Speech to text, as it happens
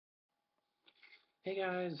Hey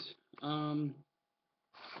guys, I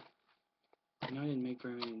know I didn't make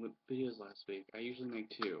very many videos last week. I usually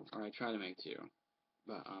make two, or I try to make two,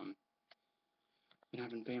 but been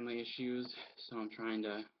having family issues, so I'm trying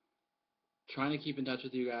to keep in touch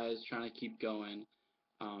with you guys, trying to keep going.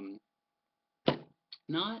 Um,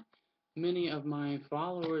 Not many of my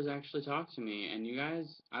followers actually talk to me, and you guys,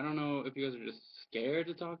 I don't know if you guys are just scared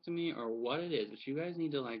to talk to me or what it is, but you guys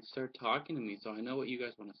need to like start talking to me so I know what you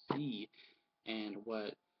guys want to see and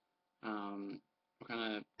what kind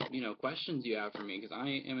of questions you have for me, because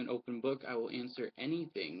I am an open book. I will answer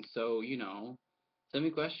anything. So send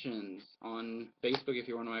me questions on Facebook if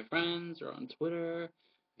you're one of my friends, or on Twitter if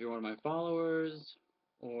you're one of my followers,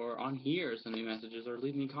 or on here send me messages or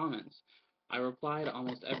leave me comments. I reply to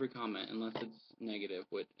almost every comment unless it's negative,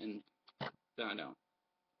 and then I don't.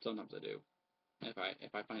 Sometimes I do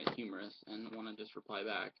if I find it humorous and want to just reply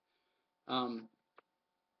back. Um,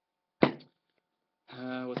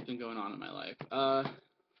 what's been going on in my life?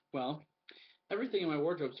 Well, everything in my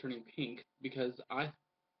wardrobe's turning pink because I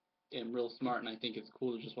am real smart and I think it's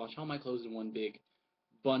cool to just wash all my clothes in one big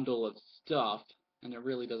bundle of stuff, and it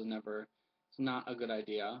really doesn't ever. It's not a good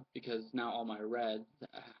idea because now all my reds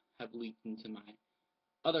have leaked into my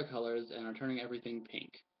other colors and are turning everything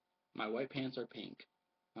pink. My white pants are pink.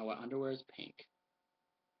 My white underwear is pink.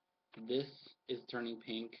 This is turning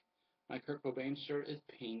pink. My Kurt Cobain shirt is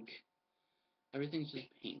pink. Everything's just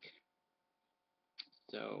pink.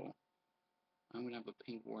 So I'm gonna have a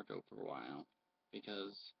pink wardrobe for a while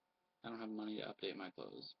because I don't have money to update my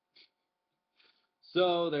clothes.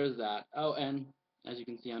 So there's that. Oh, and as you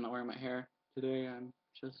can see, I'm not wearing my hair today. I'm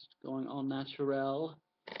just going all natural.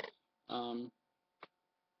 Um,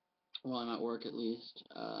 while I'm at work at least.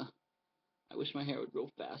 I wish my hair would grow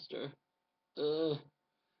faster. Ugh.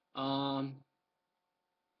 Um,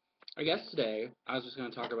 I guess today I was just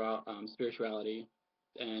gonna talk about spirituality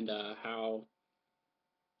and how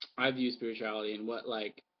I view spirituality and what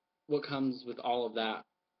comes with all of that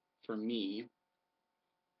for me,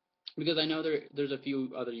 because I know there's a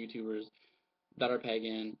few other YouTubers that are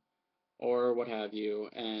pagan or what have you,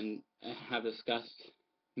 and have discussed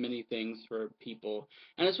many things for people.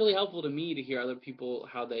 And it's really helpful to me to hear other people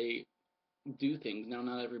how they do things. Now,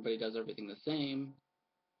 not everybody does everything the same,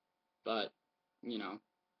 but you know,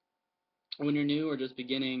 when you're new or just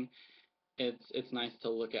beginning, it's nice to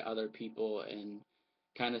look at other people and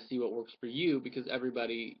kind of see what works for you, because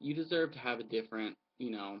you deserve to have a different,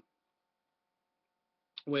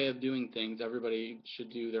 way of doing things. Everybody should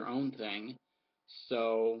do their own thing.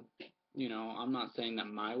 So, I'm not saying that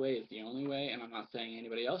my way is the only way, and I'm not saying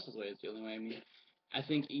anybody else's way is the only way. I mean, I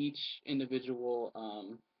think each individual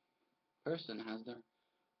person has their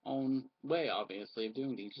own way, obviously, of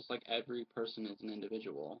doing things, just like every person is an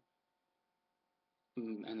individual.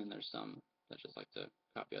 And then there's some that just like to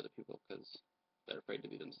copy other people because they're afraid to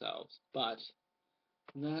be themselves. But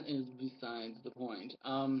that is besides the point.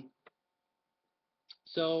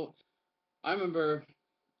 So I remember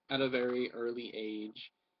at a very early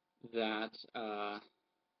age that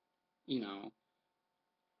you know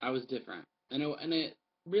I was different, and it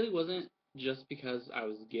really wasn't just because I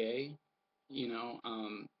was gay. You know,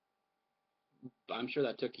 I'm sure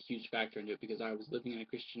that took a huge factor into it because I was living in a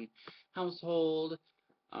Christian household.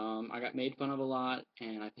 I got made fun of a lot,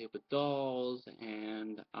 and I played with dolls,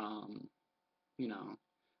 and you know,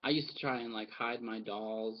 I used to try and like hide my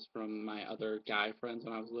dolls from my other guy friends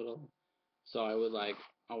when I was little. So I would like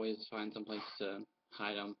always find some place to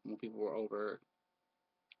hide them when people were over,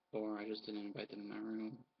 or I just didn't invite them in my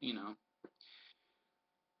room.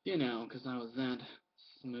 Because I was that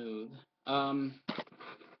smooth. Um,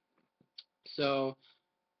 so,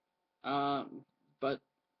 but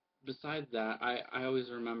besides that, I always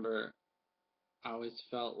remember, I always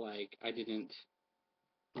felt like I didn't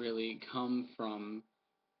really come from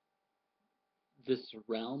this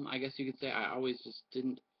realm, I guess you could say. I always just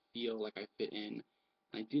didn't feel like I fit in.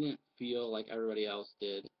 I didn't feel like everybody else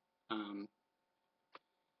did. Um,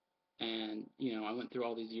 and, I went through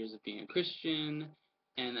all these years of being a Christian,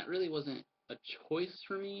 and that really wasn't a choice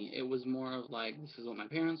for me. It was more of like, this is what my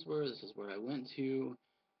parents were, this is where I went to,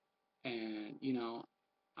 and,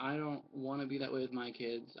 I don't want to be that way with my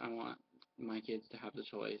kids. I want my kids to have the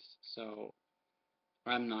choice. So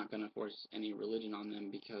I'm not going to force any religion on them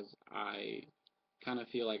because I kind of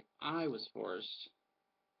feel like I was forced,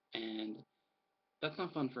 and that's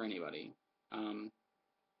not fun for anybody. Um,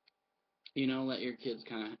 let your kids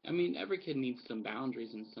kind of, I mean, every kid needs some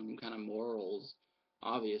boundaries and some kind of morals,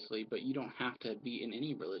 obviously, but you don't have to be in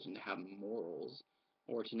any religion to have morals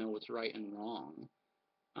or to know what's right and wrong.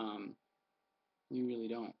 Um, you really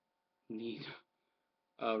don't need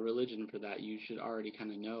a religion for that, you should already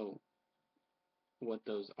kind of know what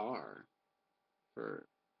those are for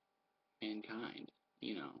mankind,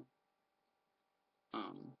 you know.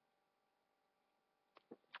 Um,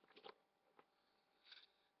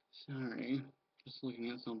 Sorry, just looking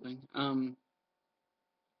at something.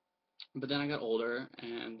 But then I got older,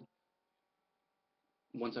 and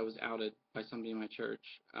once I was outed by somebody in my church,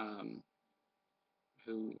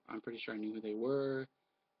 who I'm pretty sure I knew who they were,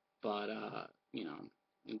 but you know,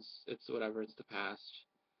 it's whatever. It's the past.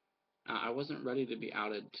 I wasn't ready to be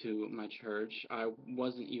outed to my church. I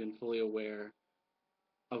wasn't even fully aware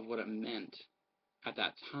of what it meant at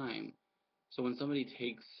that time. So when somebody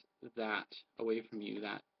takes that away from you,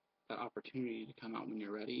 that opportunity to come out when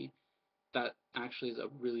you're ready, that actually is a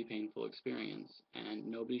really painful experience, and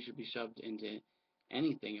nobody should be shoved into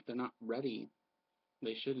anything if they're not ready.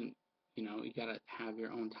 They shouldn't. You gotta have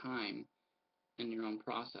your own time and your own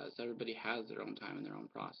process. Everybody has their own time and their own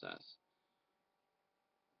process.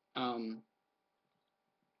 Um,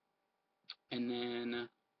 and then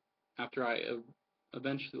after I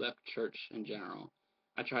eventually left church in general,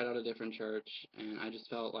 I tried out a different church, and I just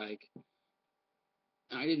felt like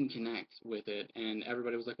I didn't connect with it. And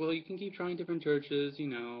everybody was like, "Well, you can keep trying different churches.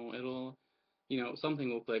 It'll, something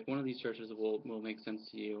will click. One of these churches will make sense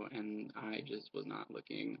to you." And I just was not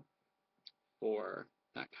looking for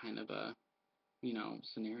that kind of a,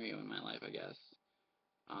 scenario in my life, I guess.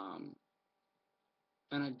 Um,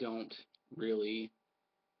 and I don't really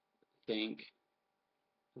think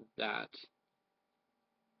that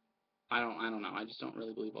I don't know. I just don't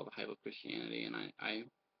really believe all the hype of Christianity, and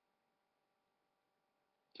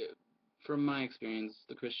from my experience,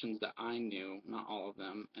 the Christians that I knew, not all of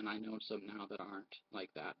them, and I know some now that aren't like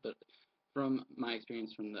that, but from my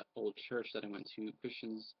experience from the old church that I went to,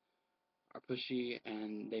 Christians are pushy,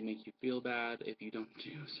 and they make you feel bad if you don't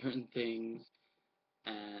do certain things,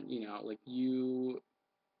 and like you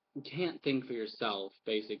can't think for yourself,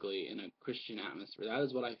 basically, in a Christian atmosphere. That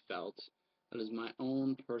is what I felt. That is my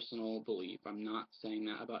own personal belief. I'm not saying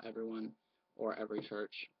that about everyone or every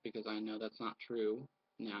church, because I know that's not true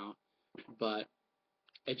now, but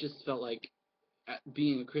it just felt like,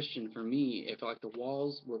 being a Christian, for me, it felt like the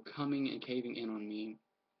walls were coming and caving in on me.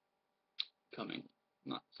 Coming,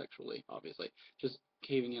 not sexually, obviously, just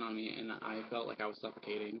caving in on me, and I felt like I was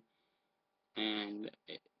suffocating. And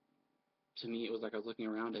to me, it was like I was looking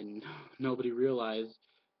around and nobody realized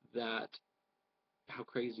that how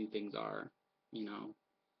crazy things are, you know.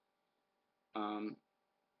 Um,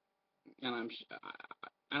 and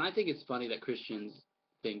I think it's funny that Christians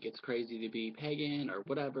think it's crazy to be pagan or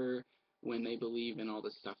whatever when they believe in all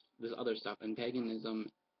this stuff, this other stuff. And paganism,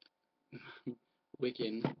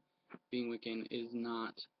 Wiccan, being Wiccan is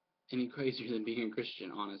not any crazier than being a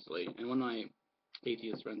Christian, honestly. And one of my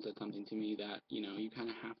atheist friends said something to me that, you kind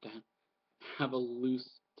of have to have a loose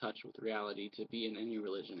touch with reality to be in any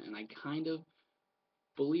religion. And I kind of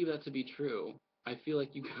believe that to be true. I feel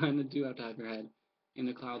like you kind of do have to have your head in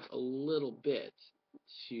the clouds a little bit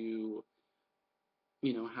to,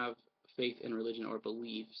 have faith in religion or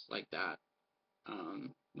beliefs like that,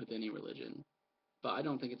 with any religion. But I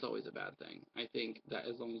don't think it's always a bad thing. I think that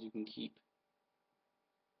as long as you can keep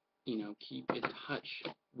in touch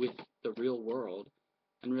with the real world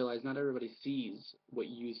and realize not everybody sees what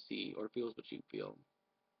you see or feels what you feel,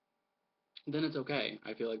 then it's okay.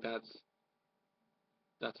 I feel like that's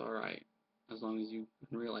all right, as long as you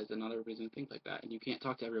can realize that not everybody's gonna think like that, and you can't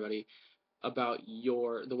talk to everybody about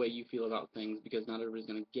the way you feel about things, because not everybody's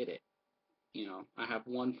gonna get it. I have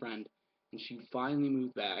one friend, and she finally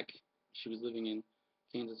moved back. She was living in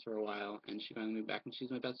Kansas for a while, and she finally moved back, and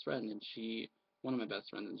she's my best friend, and one of my best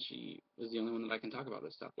friends, and she was the only one that I can talk about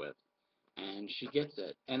this stuff with, and she gets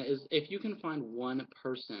it. And if you can find one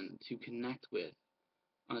person to connect with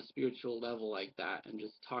on a spiritual level like that, and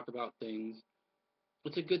just talk about things,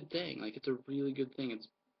 it's a good thing. Like, it's a really good thing. It's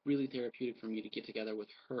really therapeutic for me to get together with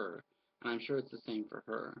her, and I'm sure it's the same for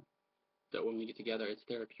her. That when we get together, it's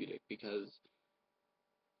therapeutic because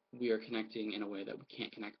we are connecting in a way that we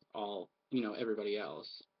can't connect everybody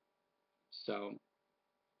else. So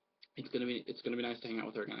it's gonna be nice to hang out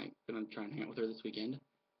with her again. I'm gonna try and hang out with her this weekend.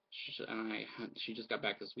 She just got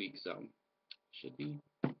back this week, so should be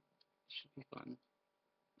should be fun.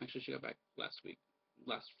 Actually, she got back last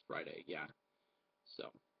Friday. Yeah.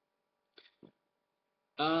 So,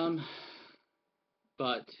 um,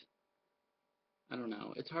 but I don't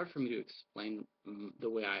know. It's hard for me to explain, the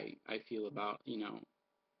way I feel about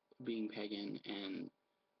being pagan,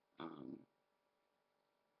 um,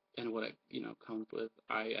 and what it comes with.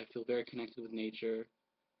 I feel very connected with nature.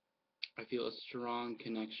 I feel a strong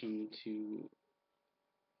connection to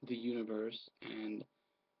the universe, and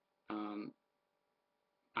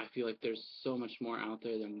feel like there's so much more out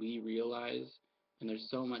there than we realize, and there's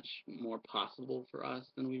so much more possible for us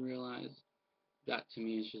than we realize. That to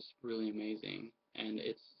me is just really amazing, and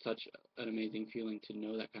it's such an amazing feeling to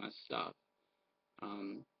know that kind of stuff.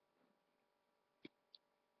 Um,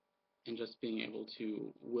 and just being able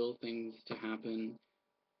to will things to happen,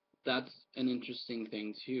 that's an interesting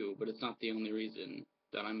thing too, but it's not the only reason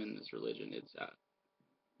that I'm in this religion. It's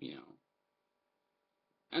you know,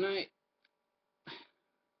 and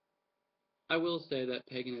I will say that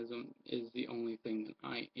paganism is the only thing that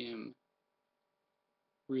I am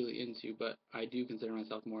really into, but I do consider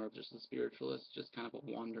myself more of just a spiritualist, just kind of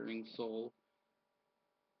a wandering soul.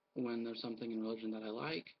 When there's something in religion that I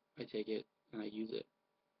like, I take it and I use it.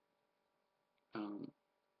 Um,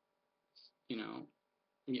 you know,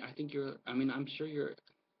 yeah, I think I mean, I'm sure you're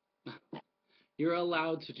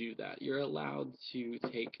allowed to do that. You're allowed to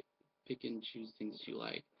pick and choose things you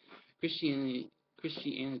like.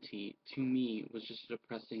 Christianity to me was just a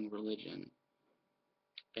depressing religion,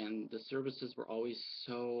 and the services were always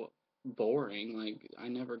so boring. Like I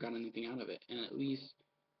never got anything out of it. And at least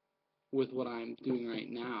with what I'm doing right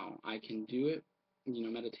now, I can do it.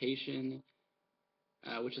 Meditation,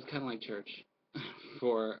 which is kind of like church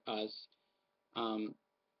for us, um,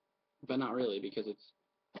 but not really because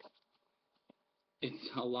it's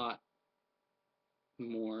a lot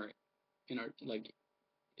more in our like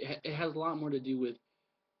it has a lot more to do with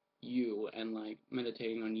you and like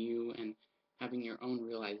meditating on you and having your own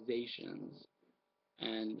realizations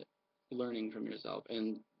and learning from yourself.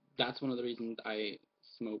 And that's one of the reasons I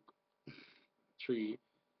smoke tree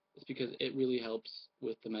is because it really helps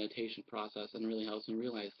with the meditation process and really helps me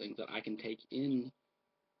realize things that I can take in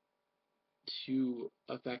to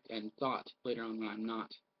effect and thought later on when I'm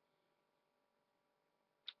not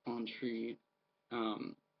on tree.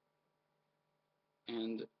 Um,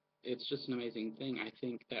 and it's just an amazing thing. I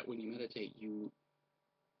think that when you meditate, you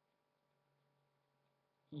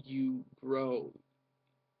grow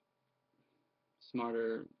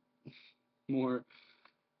smarter, more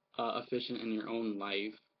efficient in your own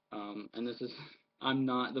life. And this is, I'm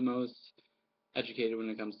not the most educated when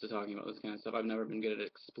it comes to talking about this kind of stuff. I've never been good at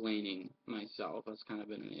explaining myself. That's kind of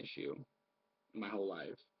been an issue my whole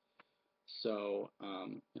life. So,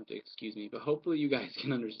 you have to excuse me, but hopefully you guys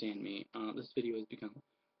can understand me. This video has become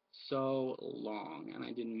so long, and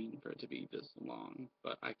I didn't mean for it to be this long,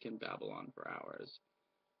 but I can babble on for hours.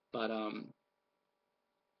 But,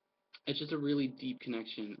 it's just a really deep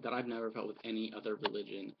connection that I've never felt with any other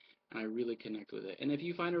religion, and I really connect with it. And if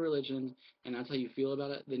you find a religion and that's how you feel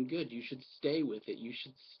about it, then good. You should stay with it. You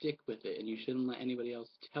should stick with it, and you shouldn't let anybody else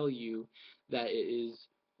tell you that it is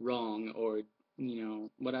wrong or,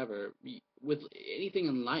 whatever. With anything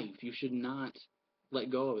in life, you should not let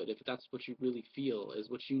go of it. If that's what you really feel is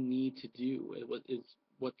what you need to do,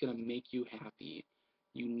 what's going to make you happy,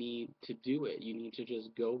 you need to do it. You need to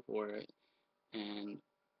just go for it. And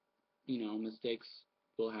mistakes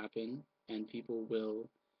will happen and people will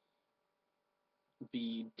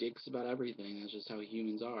be dicks about everything. That's just how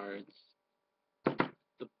humans are. It's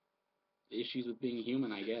the issues with being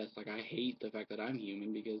human, I guess. Like, I hate the fact that I'm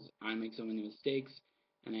human because I make so many mistakes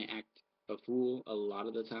and I act a fool a lot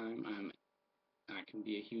of the time. I can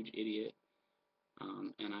be a huge idiot.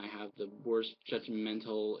 And I have the worst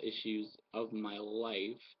judgmental issues of my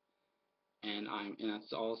life, and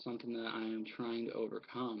that's all something that I am trying to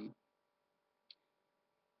overcome.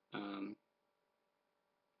 Um,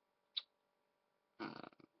 uh,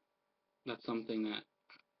 that's something that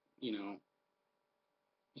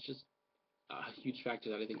it's just a huge factor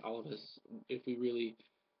that I think all of us, if we really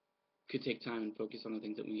could take time and focus on the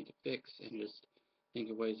things that we need to fix and just think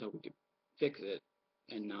of ways how we could fix it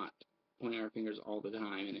and not point our fingers all the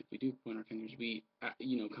time. And if we do point our fingers, we,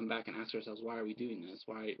 come back and ask ourselves, why are we doing this?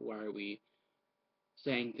 Why are we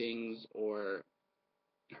saying things or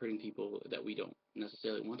hurting people that we don't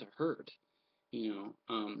necessarily want to hurt? You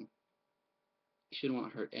shouldn't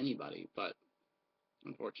want to hurt anybody, but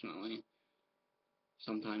unfortunately,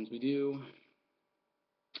 sometimes we do,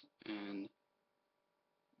 and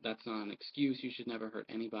that's not an excuse. You should never hurt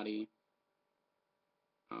anybody.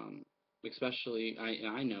 Especially,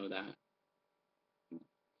 I know that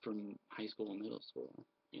from high school and middle school.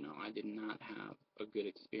 I did not have a good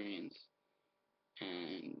experience,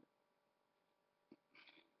 and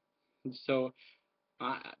so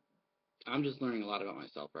I I'm just learning a lot about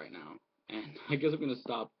myself right now, and I guess I'm gonna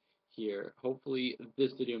stop here. Hopefully,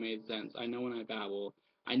 this video made sense. I know when I babble,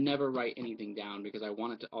 I never write anything down because I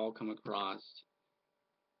want it to all come across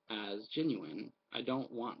as genuine. I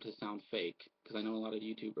don't want to sound fake because I know a lot of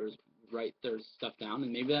YouTubers write their stuff down,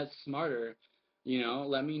 and maybe that's smarter, You know,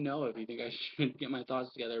 let me know if you think I should get my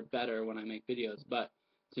thoughts together better when I make videos. But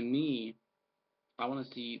to me, I want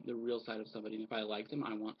to see the real side of somebody, and if I like them,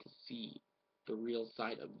 I want to see the real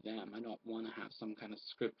side of them. I don't want to have some kind of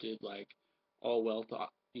scripted, like, all well thought,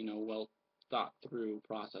 well thought through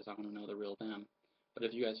process. I want to know the real them. But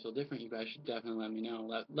if you guys feel different, you guys should definitely let me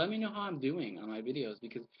know. Let me know how I'm doing on my videos,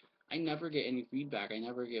 because I never get any feedback. I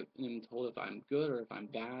never get told if I'm good or if I'm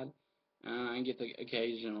bad. I get the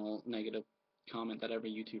occasional negative comment that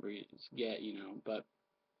every YouTuber get, but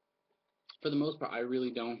for the most part, I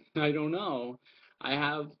really don't. I don't know. I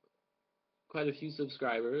have quite a few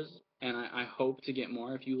subscribers, and I hope to get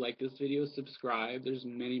more. If you like this video, subscribe. There's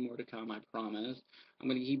many more to come, I promise. I'm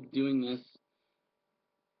gonna keep doing this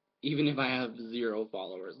even if I have 0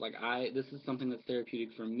 followers. Like, this is something that's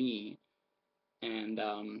therapeutic for me, and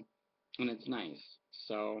it's nice.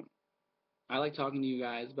 So I like talking to you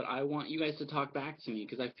guys, but I want you guys to talk back to me,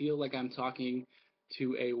 because I feel like I'm talking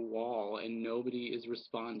to a wall and nobody is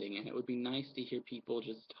responding, and it would be nice to hear people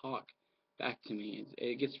just talk back to me.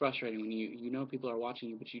 It gets frustrating when you know people are watching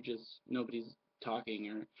you, but nobody's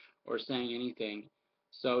talking or saying anything.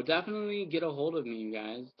 So definitely get a hold of me, you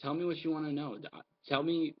guys. Tell me what you want to know. Tell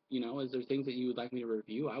me, is there things that you would like me to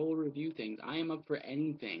review? I will review things. I am up for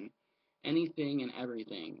anything and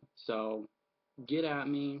everything. So get at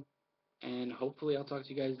me, and hopefully I'll talk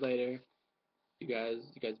to you guys later. You guys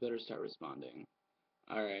better start responding.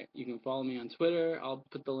 All right, you can follow me on Twitter. I'll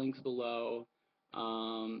put the links below.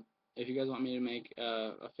 If you guys want me to make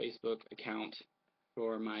a Facebook account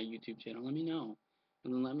for my YouTube channel, let me know,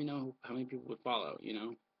 and then let me know how many people would follow.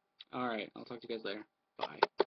 All right, I'll talk to you guys later. Bye.